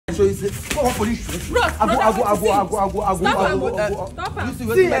show you. Go on police. Bro, I go. Stop. You see,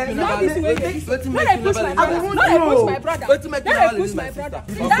 wait make you never release my brother. Wait make you never release my brother.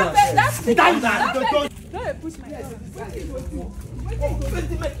 That's the Don't push my brother.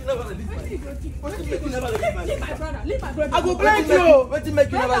 Leave my brother. I go blind you. Wait till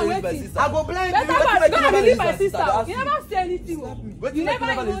make you never release my sister. I go blind you. Don't release my sister. You never say anything. You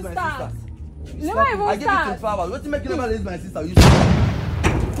never even start. You never even I give you 24 hours. Wait till make you never release my sister. You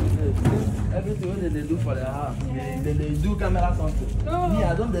everything what they do for their house. They do camera something. No. Me,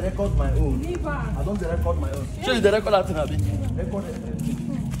 I don't record my own. Leave her. I don't record my own. Show you the record that thing, Abi. Record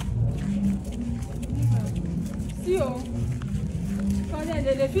everything. See you.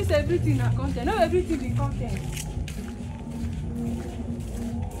 They fix everything in content. Not everything in content.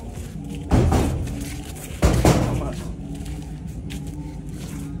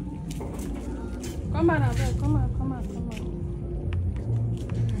 Come on, Abel. Come on.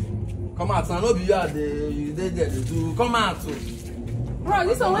 Come out, I know you are you there to come out. Bro,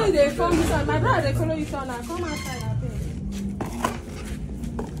 this one when they come this one. My brother they follow you now. Come outside, Abel.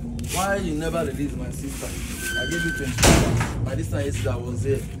 Why you never release my sister? I gave you 20 hours. By this time yesterday I was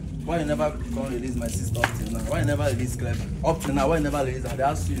there. Why you never come release my sister up till now? Why you never release Clever? Up till now, why you never release her? They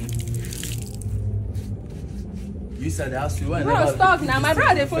asked you. You said they asked you why you never. Bro, stop now. My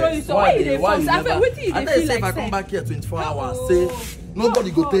brother they follow you. So why you they force? I feel what you they feel like. If I come back here 24 hours, say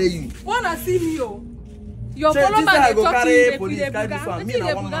nobody go tell you. Wanna see me, yo? Your follow back they talk to you. Police carry this one. Me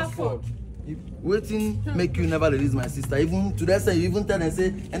na one man fraud. Waiting make you never release my sister. Even today say you even tell them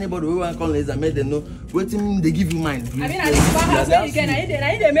say anybody who want call Lisa make them know. Waiting they give you mind. I mean at this house when you get I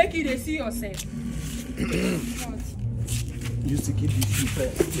they make you they see yourself. You see keep this shit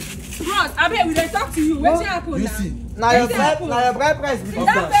fair. Bros, I bet we dey talk to you. Wetin happen now? You see. Now your bride price.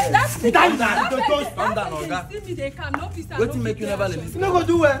 That's calm down, Oga. See me they come no peace. Waiting make you never release. You no go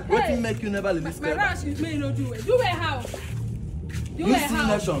do well. Waiting make you never release. My rash is me no do well. Do well how? You see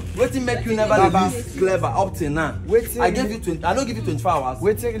nation. Waiting make you never release Clever up till now. I gave you 20. I don't give you 24 hours.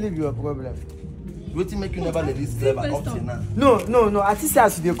 Waiting leave your problem. Waiting make you never release Clever up till now. No. At least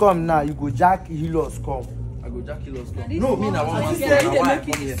as they come now, you go jack healers come. I go Jack Kilos come. No, me na one man.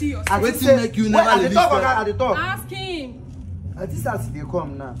 Waiting make you never release. At the top. Ask him. At least as they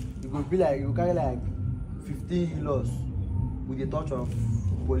come now, you go be like you carry like 15 healers with the touch of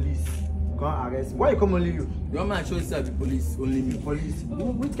police. Come arrest me. Why you come only you? Your man show yourself the police, only me.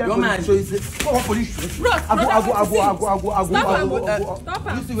 Which kind your man show yourself. Come on, police. Bro, I go. Stop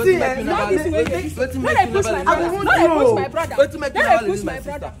him. You see, waiting make you never release my brother. Waiting make you never release my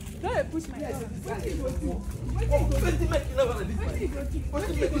brother. Don't push my brother. Waiting make you never release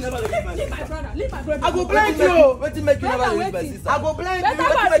my sister. Leave my brother. I go blind you. Waiting make you never release my sister. I go blind you.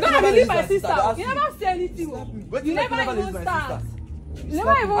 Don't release my sister. You never say anything. You never even start. You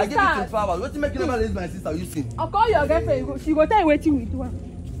never even I give you start. 24 hours. Waiting make you never release my sister. You see. I'll call your girlfriend. She go tell you waiting with one.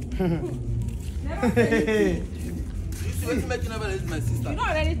 Never say anything. You see, waiting make you never release my sister. You don't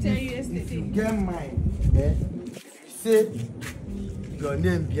already tell you yesterday. If you get mine, say your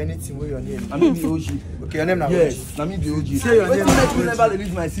name be anything with your name. I mean the OG. Okay, your name now. Yes, I mean the OG. Say your name. Waiting make you never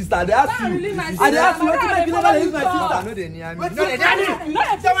release my sister. They ask you. They ask you. Waiting make you never release my sister. No, they near me. Waiting No, they near me.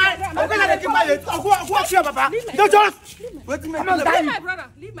 I'm gonna keep my head. Go up here, Papa. Don't just. Waiting make you Leave never. my brother.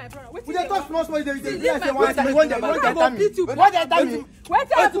 Leave my brother. We dey talk small. They say one Wait time. What they tell me? Wait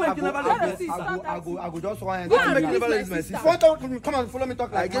till make you never release my sister. I go just one. Waiting make you never release my sister. Come on, follow me.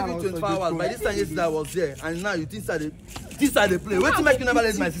 Talk I like gave you 24 hours. By this time yesterday I was there, and now you think that they play. Waiting make you never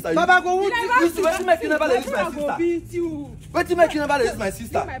release my sister. Baba go. Waiting make you never release my sister. Waiting make you never release my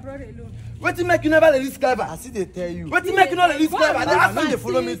sister. My brother alone. Waiting make you never release Clever. I see they tell you. Waiting make you not release Clever. They ask They you.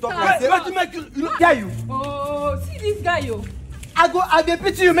 follow me talk like Waiting make you tell you. Oh, see this guy, yo. I dey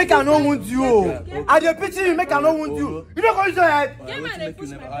pity you, make I no wound you. I dey pity you, make I no wound you. You don't go use your head. Waiting make you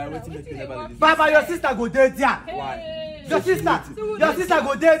never release. Baba, your sister go there. Why? Your sister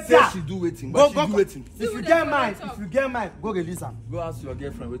go there. Say she do waiting, but she do waiting. If you get mine, go release her. Go ask your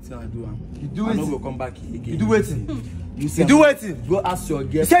girlfriend waiting I do. You do I it. no go come back again. You do waiting. You do waiting. Go ask your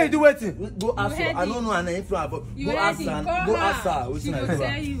girlfriend. You say you do waiting. Go ask her. I don't know her name, but go ask her. Go ask her. Waiting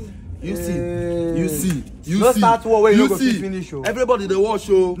I do. You see. No start war where you no go fit finish. Everybody dey watch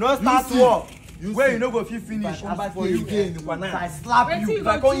show. No start war where you no go fit finish. As for you again, if I slap you, if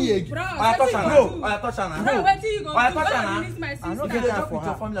I come here again, I touch her now. I touch her now. Bro, wetin you go do? I touch her Go now. release my I no sister. get time for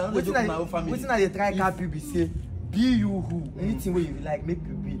her. Wetin my own family. Wetin I dey try cap you be say, be you who anything wey you like make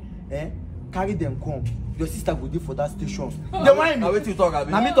you be. Carry them come. Your sister go dey for that station. Dey whine me. Na wetin you talk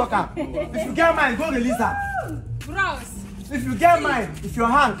abi? Na me talk am. If you get mine, go release her. Bros. If you get mine, if your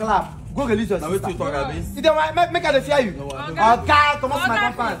hand clap, Go release your Now sister. wait till you talk about You don't want make her dey fear you. Okay, come off my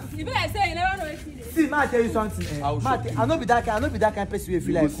compound. You be like say you never know wetin dey. See, man, I tell you something. I no be that kind person wey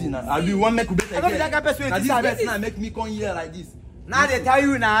feel like. see now. I do one make you better. I no be that kind person wey This decide. person now make me come here like this. Now they tell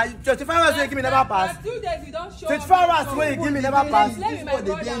you now, 25 hours wey you give me never pass. 2 days you don show. 24 hours wey you give me never pass. Let me my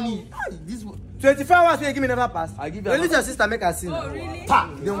brother. This one. 24 hours wey you give me never pass. I give you. Release your sister make her see. Oh really? Pa,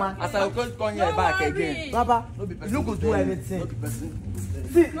 the one. As I come here back again. Baba, you no go do anything.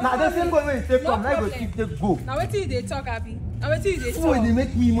 See, now the same way you take come, now you go keep take go. Na wetin you dey talk abi? Na wetin you dey talk? Oh, they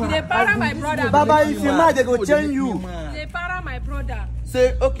make me You mad. dey para my brother. Baba, if you mad, they go change you. You dey para my brother.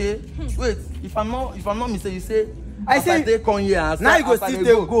 Say okay. Wait. If I'm not mistaken, you say. I say they come here. now you go still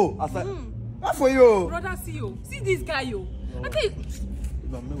take go. What for you? Brother see you. See this guy yo. I think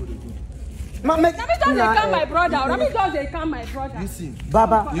Ma make. let me just dey calm my brother. Let me just dey calm my brother. Listen.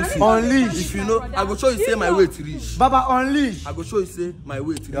 Baba, You see, unleash. if you know, I go show you say my weight reach. Baba, unleash. I go show you say my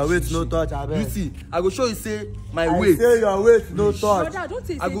weight reach. Your weight no touch, abeg. You see, I go show you say my I weight. say your weight no touch. Brother, don't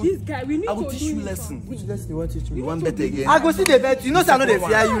say I go- this guy. We need I to will do teach you this lesson. Which lesson you want teach me? You want better again? I go see the bet you. You know say I no dey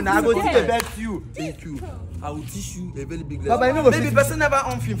fear you now. I go see the bet you. Thank you. I will teach you a very big lesson. Baba, you no go Baby fit- person never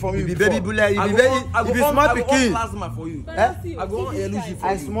on film for me. You be before. baby bullet, you I be go very- on- I you go be on- small I go on pikin. plasma for you. Brother, see you. I go on See this Elusi guy. for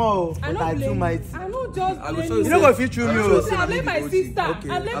I you. small, I but no I too blame mighty. I no just I will blame show You you. no go fit chew me I o. blame my sister. Okay.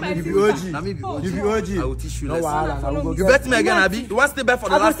 I blame I my mean, You be sister. OG. Na me be OG. You be OG. I will teach you No lesson. wahala, na we go You get. bet me again, Abi. You want stay back for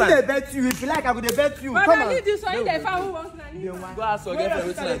the I go last still time? dey bet you. If you like, I go dey bet you. Come Brother, on. leave this one. If they found who wants to leave. Go ask your girlfriend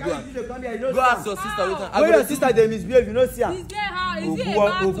wetin I do. Go Go ask your sister wetin I When go. your sister dey misbehave, you no see her. Is there how? Is it Ogu a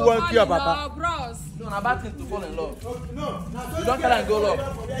wan- bad Ogu to wan fall kill your in papa. love, bros? No, na bad thing to fall in love. No, You don't tell her go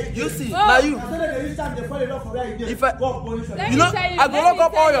love. You see, Oh. now you. If I, Let you me know, tell I go let lock me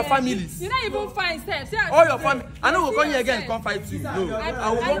up tell all your you, families. You don't even find steps. All your family. I know we'll come here again and come fight you. No, I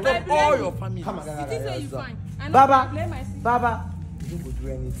will lock up all your families. You think say you fine. I know Baba, I blame my sister. Baba, you no go do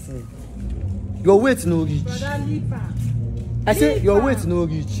anything. Your weight no reach. Brother, leave her. I say Leave your her. weight no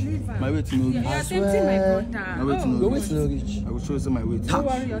reach. Leave her. My weight no You reach. are tempting my swear. brother. My weight Oh, no Your weight no reach. I will show you say my weight. don't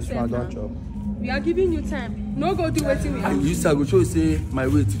worry I yourself don't now. chop. We are giving you time. No go do wetin we I have. you see, I go show you say my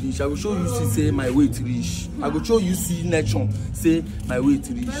weight reach. I go show you say my weight reach. I go show you see nation say my weight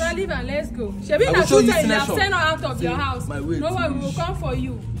reach. Brother, leave and let's go. Shebi I na will show two you times you have signature. sent her out of your house. My No weight worry, we will reach. come for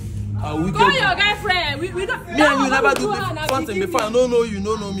you. We Call your girlfriend. We don't. Me and you never do something before. I don't know you,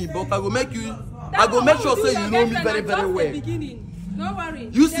 don't know me, but I go make you. I go make sure say you know me very very well. No worry.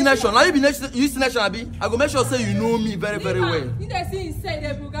 You see nation, now you be nation. You see nation, Abi. I go make sure say you know me very very well. You dey see inside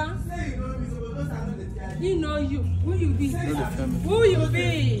the buga. He know you. Who you be? Who you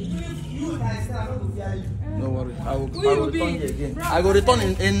be? No worry. I will Who you return be? here again. I go return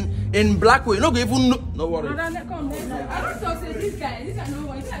in black way. No go even know. No worry. Brother, come. I don't talk say this guy. This guy no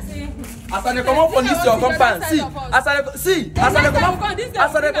worry. This guy say. As I dey come up for this your compound, see. As I dey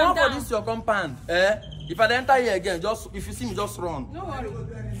come up for this your compound, if I dey enter here again, just if you see me, just run. No worry.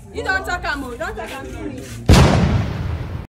 You don't talk am. Don't talk am.